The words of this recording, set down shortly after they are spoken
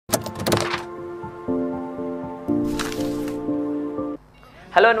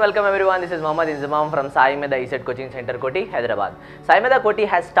Hello and welcome everyone. This is Mohammad Inzamam from SAIMEDHA Coaching Center, Koti, Hyderabad. SAIMEDHA Koti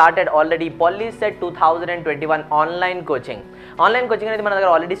has started already Polycet 2021 online coaching. Online coaching అనేది మన దగ్గర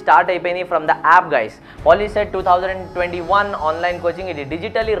already start అయిపోయింది from the app guys. Polycet 2021 online coaching ఇది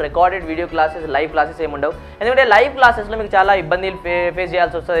digitally recorded video classes, live classes ఏమి ఉండవు. ఎందుకంటే live classes లో మీకు చాలా ఇబ్బందులు ఫేస్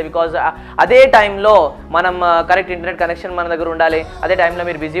చేయాల్సి వస్తుంది because అదే టైంలో మనం కరెక్ట్ ఇంటర్నెట్ కనెక్షన్ మన దగ్గర ఉండాలి. అదే టైంలో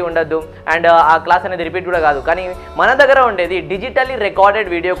మీరు బిజీ ఉండొద్దు అండ్ ఆ క్లాస్ అనేది రిపీట్ కూడా కాదు. కానీ మన దగ్గర ఉండేది digitally recorded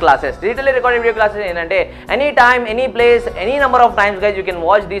video classes. Digitally recorded video classes ఏంటంటే any time, any place, any number of times guys you can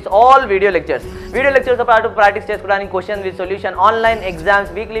watch these all video lectures. Video lectures తో పాటు ప్రాక్టీస్ చేసుకోవడానికి question with solution online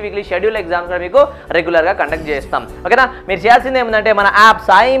exams weekly schedule exams కూడా మీకు regular గా conduct చేస్తాం. ఓకేనా, మీరు చేయాల్సింది ఏమంటే మన యాప్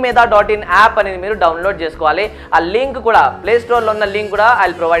saimedha.in యాప్ అనేది మీరు డౌన్లోడ్ చేసుకోవాలి. ఆ లింక్ కూడా ప్లే స్టోర్ లో ఉన్న లింక్ కూడా I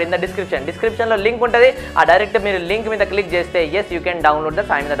will provide in the description లో లింక్ ఉంటుంది. ఆ డైరెక్ట్ మీరు లింక్ మీద క్లిక్ చేస్తే yes you can download the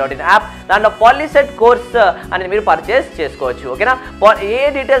saimedha.in app. దాంట్లో పాలిసెట్ కోర్స్ అనేది మీరు పర్చేస్ చేసుకోవచ్చు. ఓకేనా, ఏ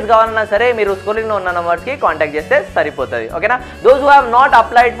డీటెయిల్స్ కావాలన్నా సరే మీరు స్క్రీన్ లో ఉన్న నంబర్కి కాంటాక్ట్ చేస్తే సరిపోతుంది. ఓకేనా, those who have not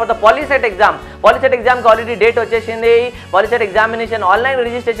applied for the POLYCET exam కి ఆల్రెడీ డేట్ వచ్చేసింది. POLYCET examination online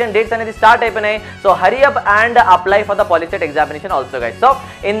registration dates అనేది స్టార్ట్ అయిపోయినాయి. So hurry up and apply for the POLYCET examination also guys. So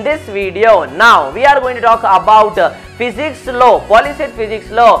in this video now we are going to talk about physics లో POLYCET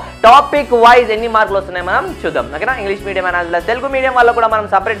physics లో topic wise ఎన్ని మార్కులు వస్తున్నాయి మనం చూద్దాం. ఓకేనా, English medium and Telugu medium వల్ల కూడా మనం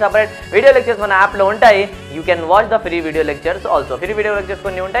సపరేట్ వీడియో లెక్చర్స్ మన యాప్ లో ఉంటాయి. You can watch the free video lectures also. Free video lectures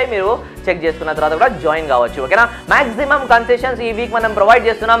కొన్ని ఉంటాయి, మీరు చెక్ చేసుకున్న తర్వాత కూడా జాయిన్ కావచ్చు. ఓకేనా, మాక్సిమం కన్సెషన్స్ ఈ వీక్ మనం ప్రొవైడ్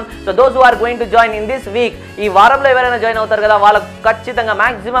చేస్తున్నాం. So those who are going to join in this week, ఈ వారంలో ఎవరైనా జాయిన్ అవుతారు కదా వాళ్ళకు ఖచ్చితంగా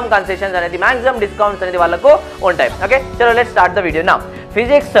మాక్సిమం కన్సెషన్స్ అనేది మాక్సిమం డిస్కౌంట్స్ అనేది వాళ్ళకు ఉంటాయి. ఓకే, చలో let's start the video now.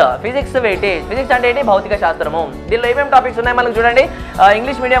 Physics weightage. Physics అంటే ఏంటి? భౌతిక శాస్త్రము. దీనిలో ఏమేమి టాపిక్స్ ఉన్నాయి మనకు చూడండి.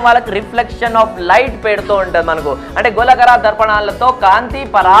 ఇంగ్లీష్ మీడియం వాళ్ళకి రిఫ్లెక్షన్ ఆఫ్ లైట్ పేరుతో ఉంటుంది మనకు. అంటే గోళాకార దర్పణాలతో కాంతి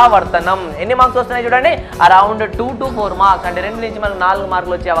పరావర్తనం. ఎన్ని మార్క్స్ వస్తున్నాయి చూడండి, అరౌండ్ 2 to 4 మార్క్స్. అంటే 2 నుంచి మనకు 4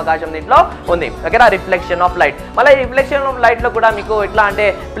 మార్కులు వచ్చే అవకాశం దీంట్లో ఉంది. ఓకేనా, రిఫ్లెక్షన్ ఆఫ్ లైట్. మళ్ళీ రిఫ్లెక్షన్ ఆఫ్ లైట్ లో కూడా మీకు ఎట్లా అంటే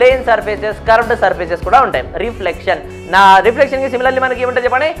ప్లేన్ సర్ఫేసెస్, కర్వ్డ్ సర్ఫేసెస్ కూడా ఉంటాయి. రిఫ్లెక్షన్ కి సిమిలర్లీ మనకి ఏముంటుంది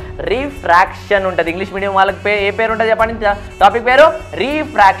చెప్పండి, రిఫ్రాక్షన్ ఉంటుంది. ఇంగ్లీష్ మీడియం వాళ్ళకి ఏ పేరు ఉంటుంది చెప్పండి, టాపిక్ పేరు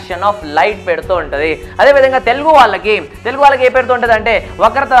రిఫ్రాక్షన్ ఆఫ్ లైట్ పేరుతో ఉంటుంది. అదేవిధంగా తెలుగు వాళ్ళకి ఏ పేరుతో ఉంటుంది అంటే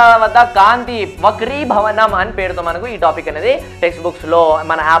వక్రత వద్ద కాంతి వక్రీభవనం అని పేరుతో మనకు ఈ టాపిక్ అనేది టెక్స్ట్ బుక్స్ లో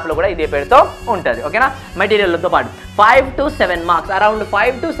మన యాప్ లో కూడా ఇదే పేరుతో ఉంటుంది. ఓకేనా, మెటీరియల్తో పాటు 5 to 7 marks, around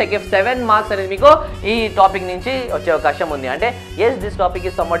 5 to 7 marks అనేది మీకు ఈ టాపిక్ నుంచి వచ్చే అవకాశం ఉంది. అంటే yes this topic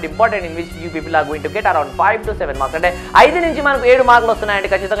is somewhat important in which you people are going to get around 5 to 7 marks. అంటే 5 నుంచి మనకు 7 మార్కులు వస్తున్నాయంటే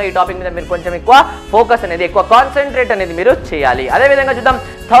ఖచ్చితంగా ఈ టాపిక్ మీద మీరు కొంచెం ఎక్కువ ఫోకస్ అనేది, ఎక్కువ కాన్సన్ట్రేట్ అనేది మీరు చేయాలి. అదేవిధంగా చూద్దాం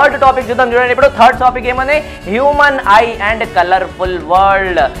థర్డ్ టాపిక్ చూద్దాం. చూడండి ఇప్పుడు థర్డ్ టాపిక్ ఏమని, human I and colourful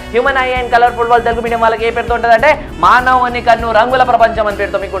world. Human I and colourful world Telugu medium వాళ్ళకి ఏ పేరుతో ఉంటుంది అంటే మానవుని కన్ను రంగుల ప్రపంచం అని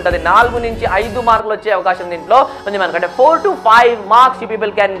పేరుతో మీకు ఉంటుంది. 4 నుంచి 5 మార్కులు వచ్చే అవకాశం దీంట్లో ఉంది మనకు. అంటే 4 to 5 marks you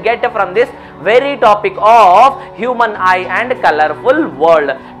people can get from this very topic of human eye and colorful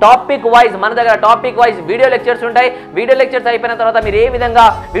world. Topic wise మన దగ్గర టాపిక్ వైజ్ వీడియో లెక్చర్స్ ఉంటాయి. వీడియో లెక్చర్స్ అయిపోయిన తర్వాత మీరు ఏ విధంగా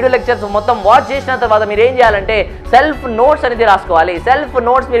వీడియో లెక్చర్స్ మొత్తం వాచ్ చేసిన తర్వాత మీరు ఏం చేయాలంటే సెల్ఫ్ నోట్స్ అనేది రాసుకోవాలి. సెల్ఫ్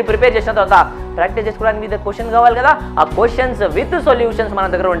నోట్స్ మీరు ప్రిపేర్ చేసిన తర్వాత ప్రాక్టీస్ చేసుకోవడానికి మీద క్వశ్చన్ కావాలి కదా, ఆ క్వశ్చన్స్ విత్ సొల్యూషన్స్ మన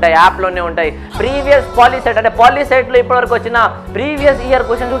దగ్గర ఉంటాయి, యాప్లోనే ఉంటాయి. ప్రీవియస్ పాలిసెట్ అంటే పాలిసెట్లో ఇప్పటివరకు వచ్చిన ప్రీవియస్ ఇయర్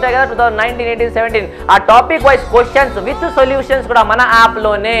క్వశ్చన్స్ ఉంటాయి కదా, 2019, 18, 17 ఆ topic wise questions with solutions కూడా మన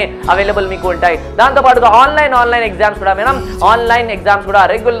యాప్లోనే అవైలబుల్ మీకు ఉంటాయి. దాంతోపాటుగా ఆన్లైన్ ఎగ్జామ్స్ కూడా మనం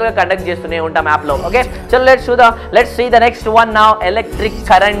రెగ్యులర్గా కండక్ట్ చేస్తూనే ఉంటాం యాప్లో. Okay, so let's see the next one now. Electric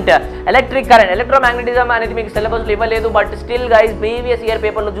current. Electromagnetism అనేది మీకు సిలబస్లో ఇవ్వలేదు, but still guys previous year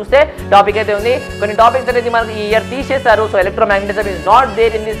పేపర్లో చూస్తే టాపిక్ అయితే ఉంది. కొన్ని టాపిక్స్ అనేది మనకి ఈ ఇయర్ తీసేశారు. So electromagnetism is not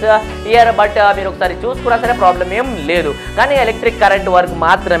there in this year, but మీరు ఒకసారి చూసుకున్నా సరే ప్రాబ్లం ఏం లేదు. కానీ ఎలక్ట్రిక్ కరెంట్ వరకు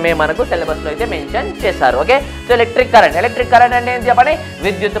మాత్రమే మనకు సిలబస్లో అయితే మెన్షన్ చేశారు. ఓకే, సో ఎలక్ట్రిక్ కరెంట్ అంటే ఏం చెప్పండి,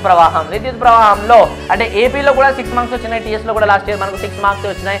 విద్యుత్ ప్రవాహంలో అంటే ఏపీలో కూడా 6 మార్క్స్ వచ్చినాయి, టీఎస్ లో కూడా లాస్ట్ ఇయర్ మనకు 6 మార్క్స్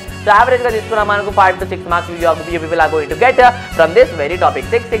వచ్చినాయి. సో యావరేజ్ గా తీసుకున్నా మనకు 5 to 6 marks you people are going to get from this very topic.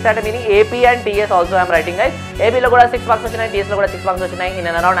 6 అంటే meaning AP and TS also I'm writing guys. ఏపీలో కూడా 6 మార్క్స్ వచ్చినాయి, టీఎస్ లో కూడా 6 మార్క్స్ వచ్చినాయి. In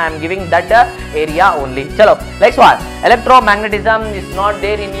and around I'm giving that area only. Chalo, next one. Electromagnetism is not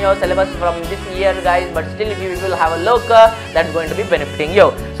there in your syllabus from this year guys, but still if you will have a look, that's going to be benefiting you.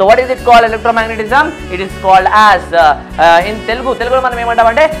 So what is it called, electromagnetism? It is called as in Telugu మనం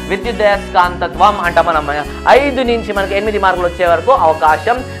ఏమంటామంటే విద్యుదయస్కాంతత్వం అంటాం. మనం 5 నుంచి మనకి 8 మార్కులు వచ్చే వరకు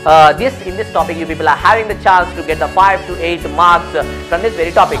అవకాశం. In this topic you people are having the chance to get the 5 to 8 marks from this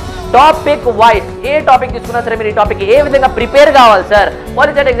very topic. Topic wise A topic తీసుకున్నా సరే మీరు ఈ టాపిక్ ఏ విధంగా ప్రిపేర్ కావాలి సార్,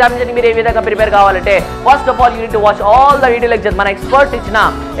 పాలిసెట్ ఎగ్జామినేషన్ మీరు ఏ విధంగా ప్రిపేర్ కావాలంటే first of all you need to watch all the video lectures. మన ఎక్స్పర్ట్ ఇచ్చిన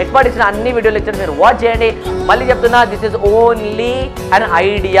అన్ని వీడియో లెక్చర్స్ మీరు వాచ్ చేయండి. మళ్ళీ చెప్తున్నా, this is only an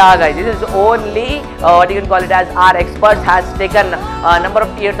idea guys, this is only what you can call it as our experts has taken a number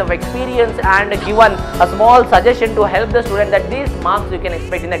of years of experience and given a small suggestion to help the student that these marks you can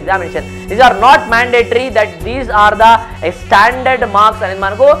expect in the examination. These are not mandatory, that these are the standard marks and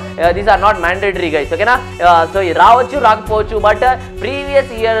manaku these are not mandatory guys, okay na. So raavachu raakapochu, but previous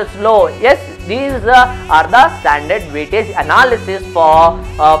years lo, yes, these are the standard weightage analysis for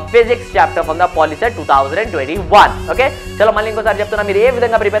physics chapter from the Polycet 2021. okay, చలో మళ్ళీ ఇంకోసారి చెప్తున్నా, మీరు ఏ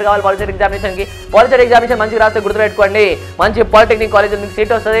విధంగా prepare కావాలి POLYCET examination కి. POLYCET examination మంచిగా రాస్తే గుర్తుపెట్టుకోండి, మంచి పాలిటెక్నిక్ కాలేజ్లో మీకు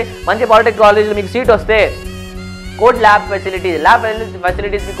సీట్ వస్తుంది. మంచి పాలిటెక్నిక్ కాలేజ్లో మీకు సీట్ వస్తే గుడ్ ల్యాబ్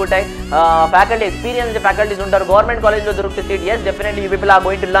ఫెసిలిటీస్ మీకు ఉంటాయి, ఫ్యాకల్టీ ఎక్స్పీరియన్స్ ఫ్యాకల్టీస్ ఉంటారు. గవర్నమెంట్ కాలేజ్లో దొరికితే seat, yes definitely you people are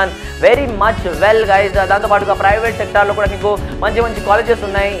going to learn very much well guys. దాంతోపాటుగా ప్రైవేట్ సెక్టార్లో కూడా మీకు మంచి మంచి కాలేజెస్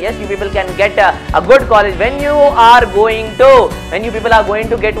ఉన్నాయి. Yes you people can get a good college when you people are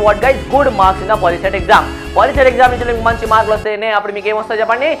going to get what guys good marks in the POLYCET exam. POLYCET examination మీకు మంచి మార్కులు వస్తేనే అప్పుడు మీకు ఏమొస్తాయి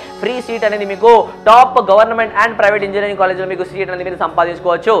చెప్పండి, ఫ్రీ సీట్ అనేది మీకు top government and private engineering కాలేజ్లో మీకు సీట్ అనేది మీరు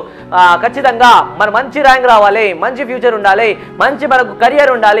సంపాదించుకోవచ్చు. ఖచ్చితంగా మన మంచి ర్యాంక్ రావాలి, మంచి ఫ్యూచర్ ఉండాలి, మంచి మనకు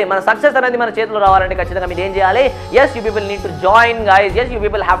కెరియర్ ఉండాలి, మన సక్సెస్ అనేది మన చేతిలో రావాలంటే ఖచ్చితంగా మీరు ఏం చేయాలి, yes you people need to join guys, yes you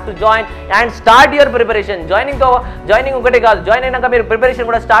people have to join and start your preparation. Joining ఒకటే కాదు, జాయిన్ అయినాక మీరు ప్రిపరేషన్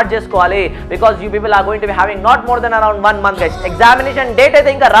కూడా స్టార్ట్ చేసుకోవాలి. Because you people are going to be having not more than around 1 month guys. Examination date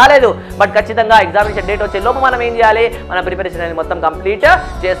అయితే ఇంకా రాలేదు, but ఖచ్చితంగా ఎగ్జామినేషన్ డేట్ వచ్చే లోపు మనం ఏం చేయాలి, మన ప్రిపరేషన్ అనేది మొత్తం కంప్లీట్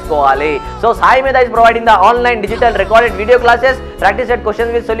చేసుకోవాలి. సో సాయి మేధా is providing the online digital recorded video classes, practice set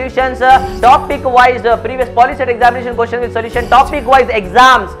questions with solutions, topic wise previous POLYCET examination questions with solution, topic wise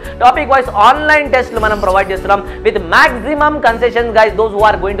exams, topic wise online టెస్ట్లు మనం ప్రొవైడ్ చేస్తున్నాం with maximum concessions guys. Those who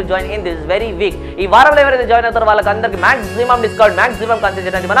are going to join in this very weak, ఈ వారంలో ఎవరైతే join అవుతారో వాళ్ళకి అందరికి maximum discount, maximum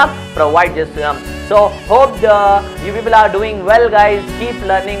concession అనేది మనం ప్రొవైడ్ చేస్తున్నాం. So hope you people are doing well guys. Keep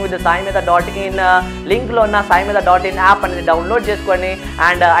learning with the SAIMEDHA.in link lo unna SAIMEDHA.in app anedi download chesukondi,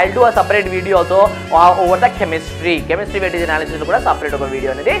 and I'll do a separate video also over the chemistry weightage analysis lo kuda separate oka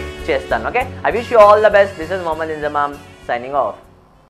video anedi chestanu. Okay, I wish you all the best. This is Inzamam signing off.